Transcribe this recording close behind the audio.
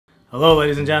Hello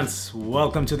ladies and gents,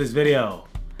 welcome to this video.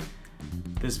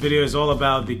 This video is all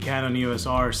about the Canon EOS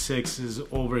R6's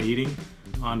overheating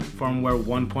on firmware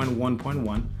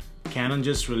 1.1.1. Canon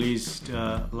just released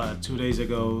 2 days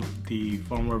ago the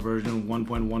firmware version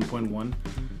 1.1.1,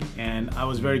 and I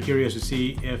was very curious to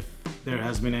see if there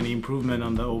has been any improvement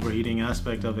on the overheating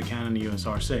aspect of the Canon EOS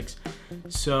R6.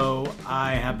 So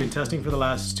I have been testing for the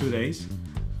last 2 days,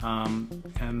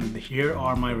 and here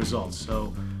are my results.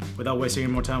 So without wasting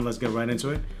any more time, let's get right into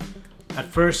it. At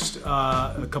first,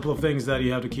 a couple of things that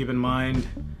you have to keep in mind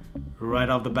right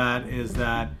off the bat is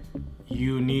that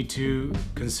you need to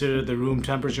consider the room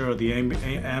temperature or the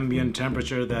ambient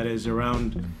temperature that is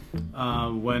around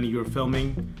when you're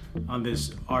filming on this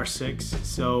R6.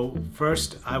 So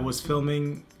first I was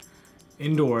filming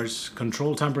indoors,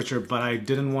 control temperature, but I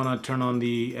didn't want to turn on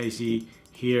the AC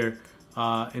here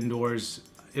indoors.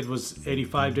 It was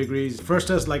 85 degrees. First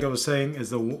test, like I was saying, is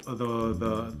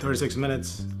the 36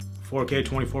 minutes, 4K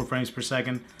 24 frames per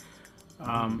second.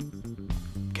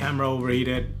 Camera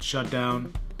overheated, shut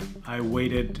down. I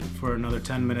waited for another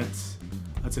 10 minutes.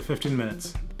 Let's say 15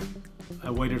 minutes. I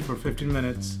waited for 15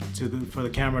 minutes for the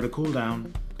camera to cool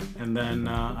down, and then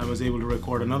I was able to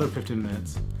record another 15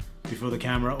 minutes before the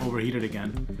camera overheated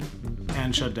again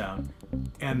and shut down.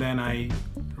 And then I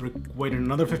waited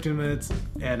another 15 minutes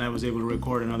and I was able to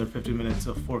record another 15 minutes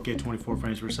of 4K 24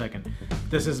 frames per second.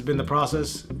 This has been the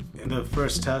process in the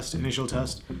first test, initial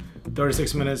test.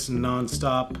 36 minutes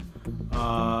non-stop.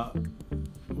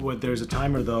 There's a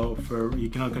timer though, you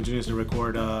cannot continuously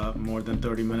record more than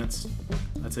 30 minutes.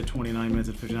 Let's say 29 minutes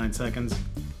and 59 seconds.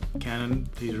 Canon,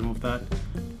 please remove that.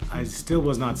 I still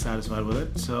was not satisfied with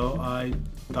it, so I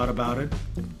thought about it.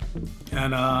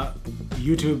 And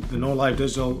YouTube, the No Life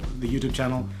Digital, the YouTube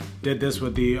channel, did this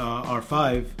with the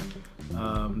R5,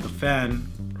 the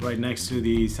fan right next to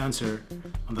the sensor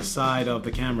on the side of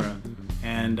the camera,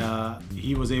 and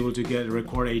he was able to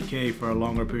record 8K for a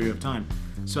longer period of time.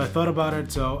 So I thought about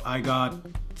it, so I got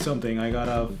something. I got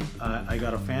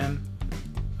a fan,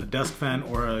 a desk fan,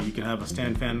 or you can have a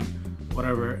stand fan,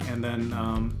 whatever, and then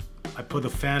I put the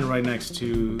fan right next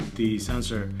to the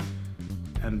sensor,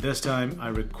 and this time I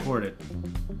recorded.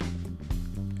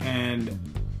 And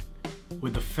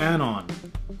with the fan on,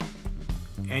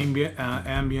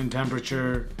 ambient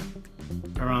temperature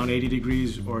around 80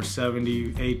 degrees or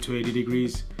 78 to 80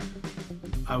 degrees,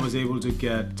 I was able to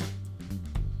get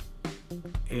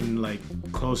in like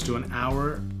close to an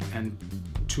hour and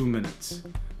 2 minutes.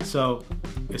 So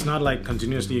it's not like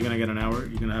continuously you're gonna get an hour.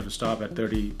 You're gonna have to stop at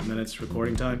 30 minutes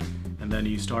recording time, and then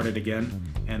you start it again,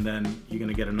 and then you're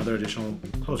gonna get another additional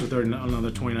close to 30,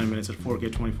 another 29 minutes at 4K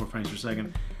 24 frames per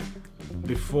second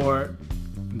before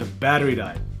the battery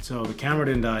died. So the camera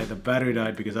didn't die, the battery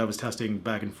died because I was testing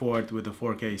back and forth with the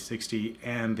 4K 60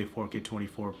 and the 4K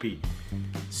 24p.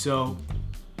 So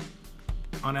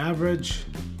on average,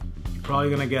 you're probably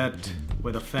gonna get,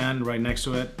 with a fan right next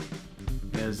to it,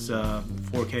 is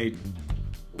 4K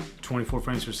 24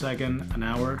 frames per second, an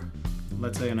hour,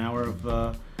 let's say an hour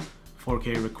of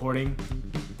 4K recording,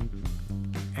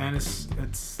 and it's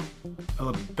a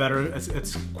little better.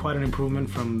 It's quite an improvement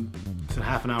it's a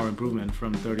half an hour improvement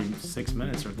from 36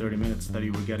 minutes or 30 minutes that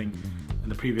you were getting in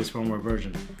the previous firmware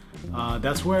version.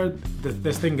 That's where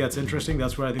this thing gets interesting.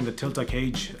 That's where I think the tilt-a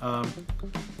cage, the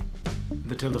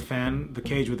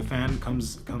cage with the fan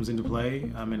comes into play.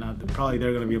 I mean, probably there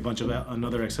are going to be a bunch of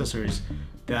other accessories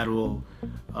that will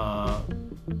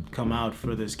come out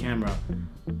for this camera,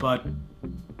 but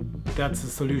that's the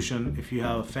solution if you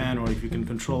have a fan, or if you can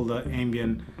control the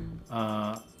ambient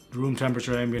room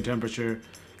temperature, ambient temperature.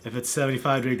 If it's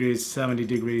 75 degrees, 70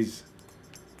 degrees,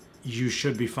 you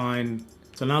should be fine.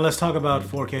 So now let's talk about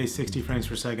 4K 60 frames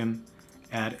per second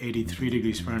at 83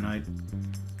 degrees Fahrenheit.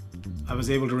 I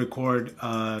was able to record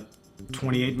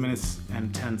 28 minutes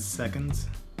and 10 seconds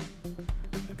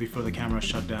before the camera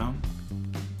shut down.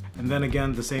 And then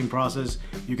again, the same process.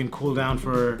 You can cool down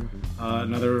for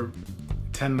another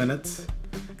 10 minutes.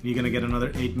 And you're gonna get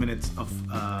another 8 minutes of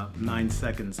 9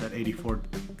 seconds at 84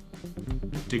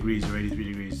 degrees or 83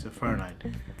 degrees Fahrenheit.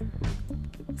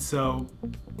 So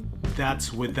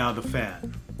that's without the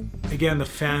fan. Again, the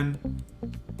fan,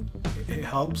 it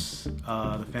helps.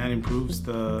 The fan improves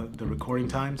the recording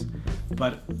times,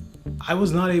 but I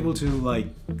was not able to like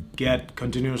get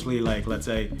continuously, like, let's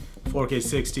say 4K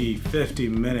 60, 50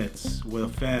 minutes with a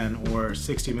fan, or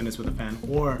 60 minutes with a fan,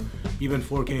 or even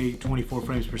 4K 24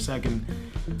 frames per second,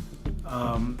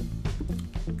 an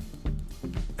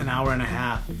hour and a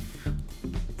half.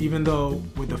 Even though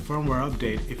with the firmware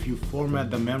update, if you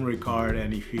format the memory card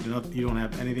and if you don't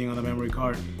have anything on the memory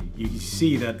card, you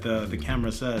see that the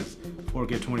camera says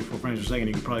 4K 24 frames per second,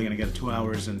 you're probably gonna get 2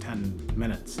 hours and 10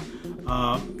 minutes.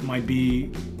 Might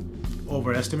be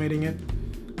overestimating it.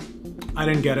 I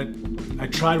didn't get it. I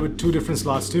tried with 2 different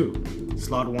slots too.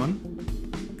 Slot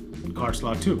 1, card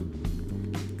slot 2.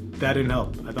 That didn't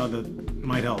help. I thought that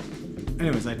might help.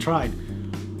 Anyways, I tried.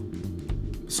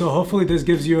 So hopefully this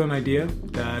gives you an idea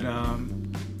that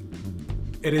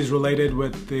it is related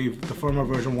with the firmware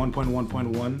version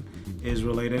 1.1.1 is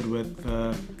related with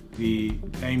the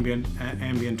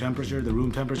ambient temperature, the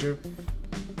room temperature.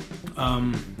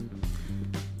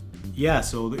 Yeah,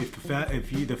 so if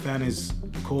the fan is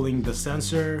cooling the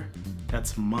sensor,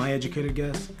 that's my educated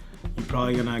guess. You're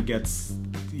probably gonna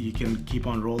you can keep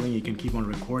on rolling, you can keep on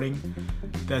recording.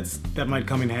 That might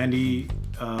come in handy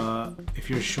if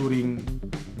you're shooting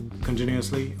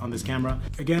continuously on this camera.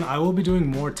 Again, I will be doing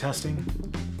more testing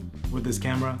with this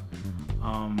camera.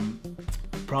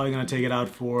 Probably gonna take it out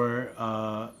for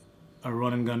a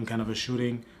run and gun kind of a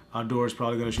shooting. Outdoors,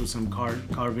 probably gonna shoot some car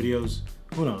videos.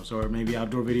 Who knows? Or maybe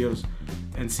outdoor videos,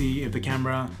 and see if the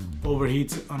camera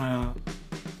overheats on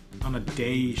a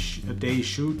day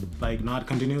shoot, like not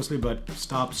continuously, but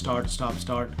stop, start, stop,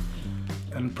 start.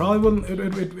 And probably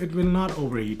it will not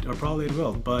overheat, or probably it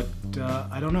will, but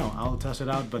I don't know. I'll test it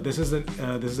out. But this is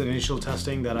an initial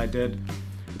testing that I did.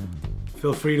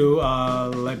 Feel free to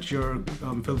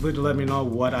let me know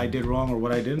what I did wrong or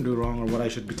what I didn't do wrong or what I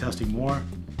should be testing more.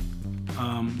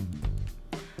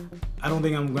 I don't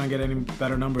think I'm gonna get any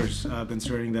better numbers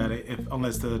considering that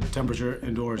unless the temperature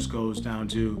indoors goes down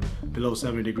to below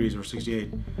 70 degrees or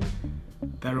 68.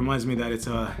 That reminds me that it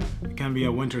can be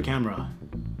a winter camera.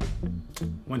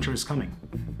 Winter is coming.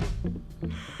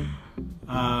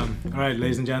 Alright,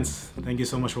 ladies and gents, thank you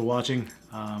so much for watching.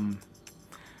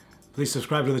 Please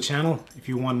subscribe to the channel if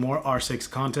you want more R6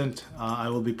 content. I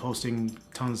will be posting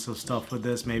tons of stuff with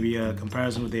this, maybe a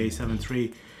comparison with the A7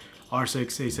 III,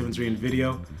 R6, A7 III in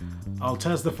video. I'll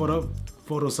test the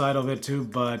photo side of it too,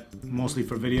 but mostly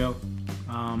for video.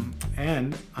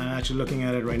 And I'm actually looking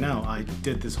at it right now. I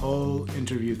did this whole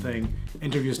interview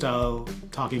style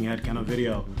talking head kind of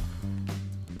video.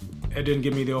 It didn't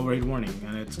give me the overheat warning,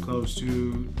 and it's close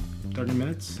to 13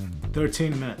 minutes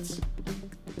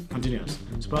continuous.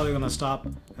 It's probably gonna stop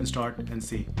and start and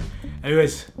see.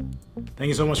 Anyways, thank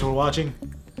you so much for watching.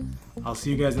 I'll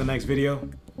see you guys in the next video.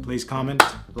 Please comment,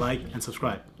 like, and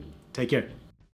subscribe. Take care.